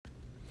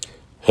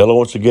Hello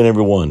once again,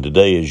 everyone.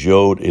 Today is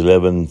Yod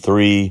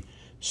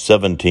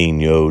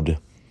 11/3/17 Yod.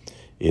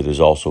 It is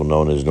also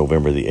known as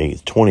November the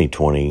 8th,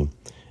 2020,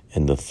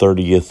 and the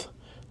 30th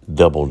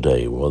double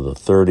day. Well, the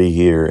 30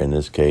 here in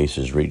this case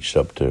has reached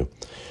up to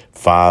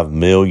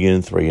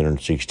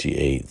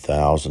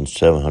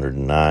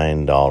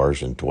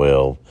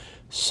 $5,368,709.12.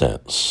 So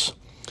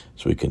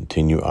we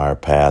continue our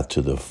path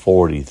to the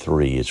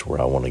 43 is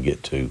where I want to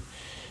get to.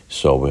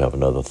 So we have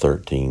another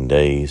 13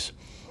 days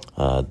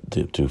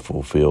to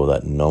fulfill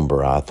that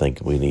number I think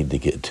we need to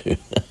get to.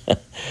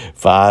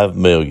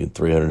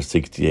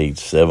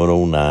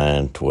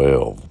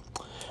 5,368,709.12.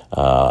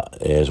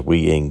 As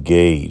we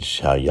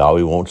engage, how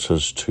Yahweh wants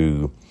us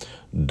to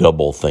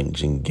double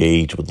things,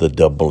 engage with the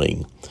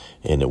doubling,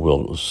 and it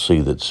will see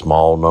that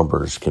small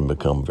numbers can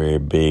become very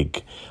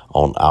big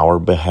on our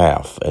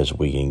behalf as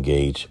we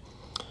engage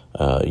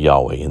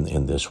Yahweh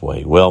in this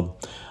way. Well,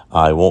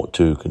 I want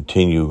to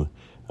continue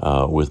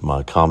with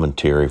my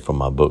commentary from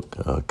my book,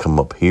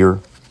 Come Up Here.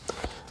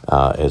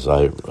 As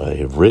I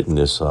have written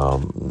this a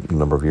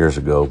number of years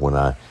ago, when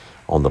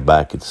on the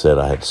back it said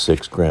I had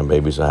 6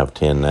 grandbabies. I have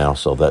 10 now,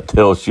 so that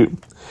tells you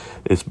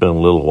it's been a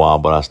little while,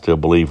 but I still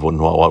believe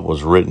what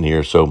was written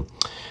here. So,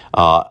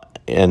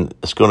 and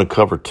it's going to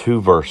cover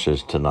 2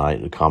 verses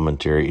tonight. The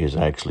commentary is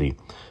actually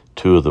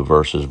 2 of the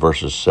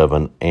verses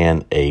 7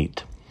 and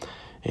 8.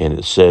 And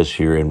it says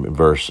here in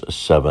verse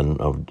 7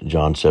 of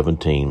John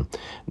 17,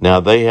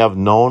 "Now they have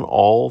known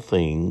all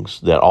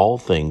things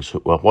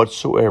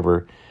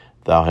whatsoever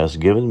thou hast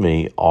given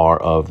me are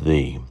of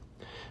thee.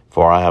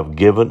 For I have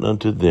given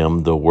unto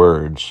them the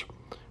words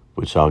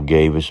which thou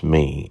gavest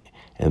me,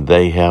 and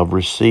they have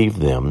received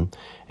them,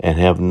 and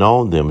have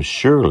known them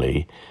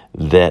surely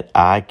that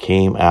I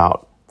came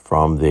out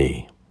from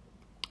thee.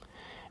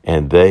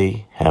 And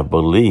they have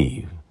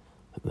believed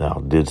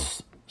thou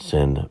didst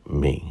send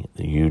me."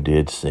 You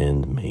did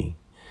send me.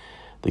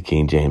 The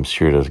King James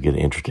sure does get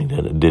interesting,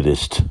 that it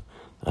didst.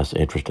 That's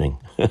interesting.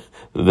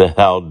 That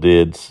thou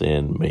did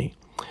send me.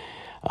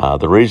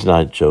 The reason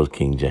I chose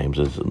King James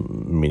is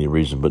many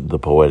reasons, but the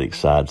poetic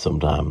side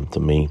sometimes to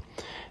me,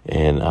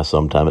 and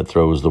sometimes it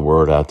throws the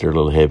word out there a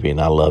little heavy,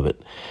 and I love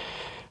it.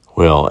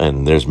 Well,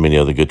 and there's many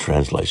other good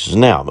translations.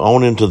 Now,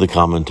 on into the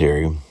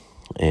commentary,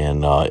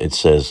 and it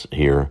says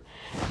here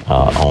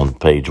on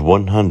page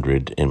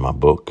 100 in my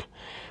book,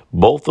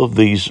 both of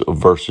these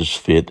verses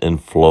fit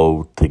and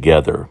flow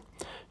together.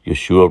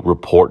 Yeshua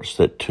reports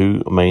that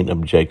 2 main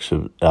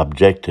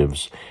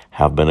objectives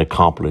have been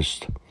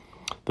accomplished.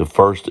 The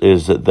first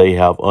is that they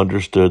have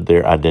understood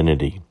their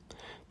identity.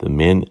 The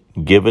men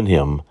given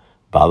him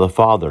by the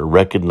Father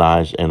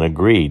recognized and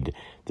agreed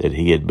that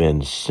he had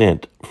been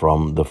sent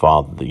from the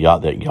Father, that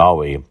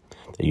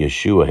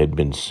Yeshua had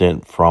been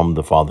sent from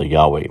the Father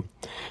Yahweh.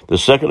 The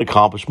second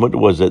accomplishment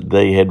was that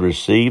they had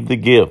received the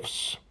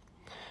gifts.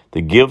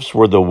 The gifts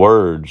were the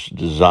words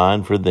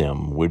designed for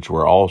them, which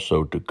were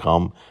also to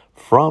come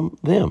from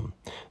them.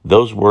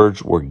 Those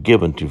words were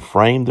given to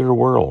frame their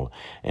world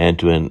and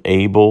to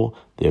enable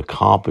the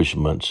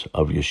accomplishments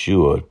of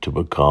Yeshua to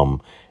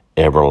become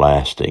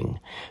everlasting.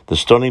 The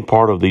stunning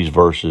part of these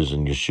verses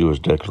in Yeshua's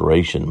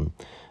declaration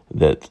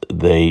that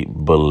they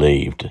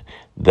believed.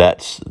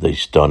 That's the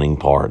stunning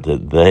part,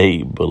 that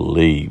they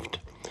believed.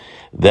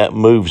 That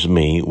moves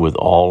me with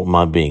all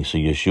my being. So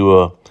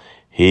Yeshua,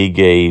 he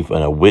gave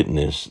a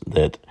witness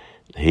that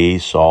he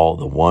saw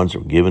the ones that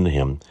were given to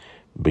him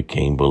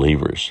became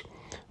believers.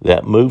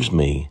 That moves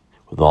me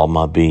with all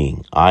my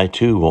being. I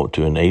too want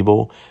to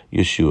enable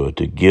Yeshua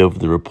to give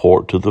the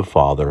report to the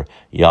Father,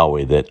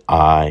 Yahweh, that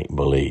I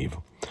believe.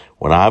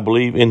 When I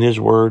believe in his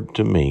word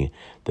to me,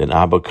 then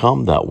I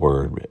become that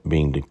word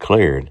being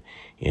declared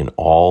in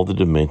all the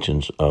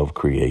dimensions of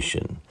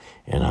creation.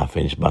 And I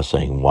finish by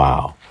saying,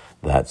 wow,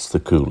 that's the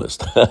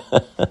coolest.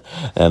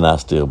 And I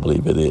still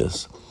believe it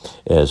is.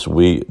 As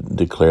we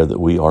declare that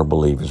we are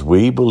believers,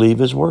 we believe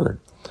his word.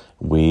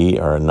 We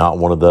are not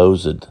one of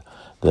those that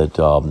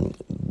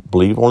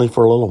believe only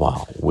for a little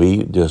while.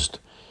 We just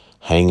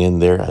hang in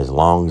there as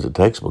long as it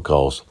takes,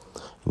 because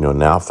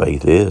now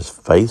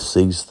faith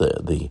sees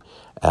the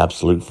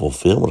absolute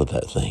fulfillment of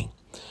that thing,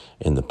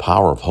 and the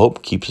power of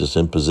hope keeps us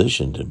in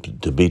position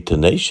to be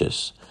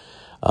tenacious,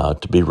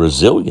 to be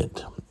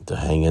resilient, to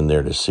hang in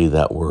there to see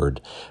that word.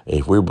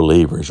 If we're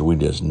believers, we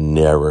just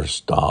never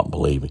stop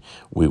believing.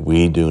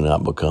 We do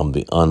not become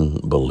the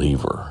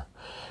unbeliever.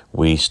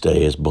 We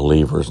stay as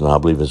believers, and I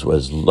believe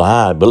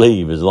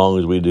as long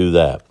as we do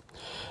that,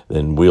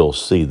 then we'll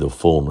see the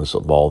fullness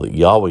of all that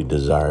Yahweh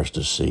desires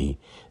to see,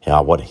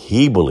 what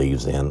he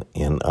believes in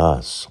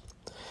us.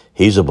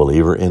 He's a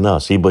believer in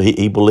us. He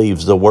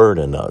believes the word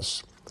in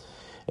us.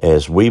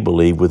 As we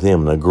believe with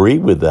him and agree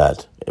with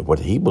that, what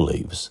he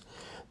believes,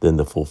 then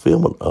the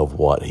fulfillment of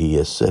what he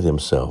has set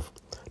himself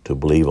to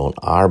believe on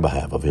our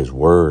behalf of his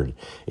word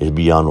is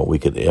beyond what we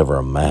could ever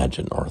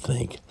imagine or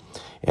think.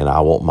 And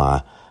I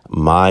want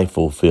my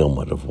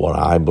fulfillment of what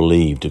I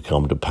believe to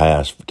come to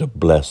pass to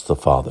bless the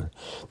Father.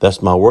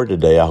 That's my word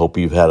today. I hope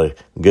you've had a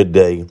good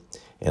day,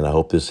 and I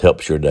hope this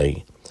helps your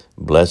day.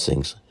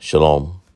 Blessings. Shalom.